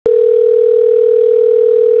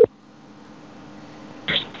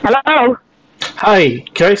Hello? Hi,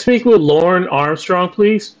 can I speak with Lorne Armstrong,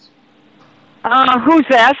 please? Who's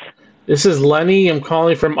this? This is Lenny. I'm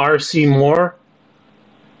calling from RC Moore.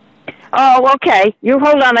 Oh, okay. You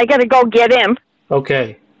hold on. I gotta go get him.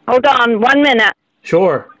 Okay, Hold on 1 minute.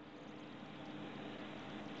 sure.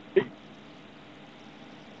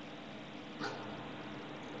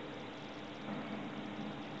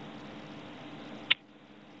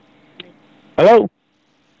 Hello?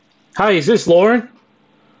 Hi, is this Lorne?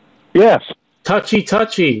 Yes. Touchy,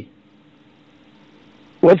 touchy.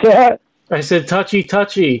 What's that? I said touchy,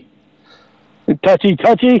 touchy. Touchy,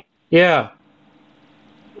 touchy? Yeah.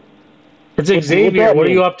 It's What's Xavier. that What are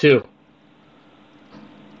mean? you up to?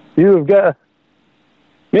 You've got...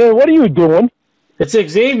 Man, what are you doing? It's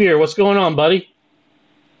Xavier. What's going on, buddy?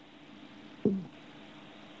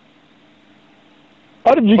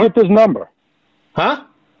 How did you get this number? Huh?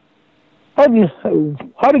 How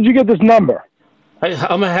did you get this number?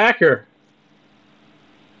 I'm a hacker.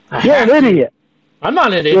 You're an idiot. I'm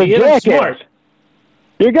not an You're a idiot. I'm jackass. smart.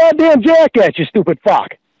 You're a goddamn jackass, you stupid fuck.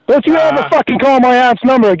 Don't you ever fucking call my aunt's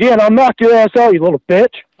number again. I'll knock your ass out, you little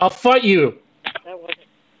bitch. I'll fight you.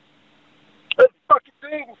 This fucking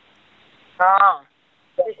thing. Oh.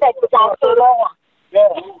 They said because I see more.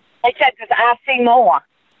 Yeah. They said because I see more.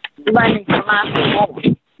 Money from I see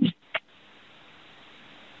more.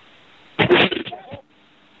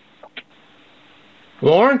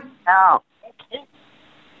 Lorne? Oh.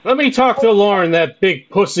 Let me talk to Lorne, that big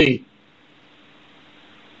pussy.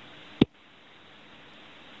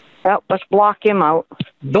 Well, let's block him out.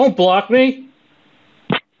 Don't block me.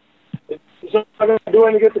 Is that going to do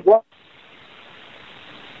anything to get the block?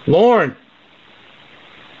 Lorne,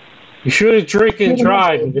 you shouldn't drink and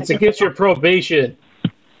drive. It's against your probation.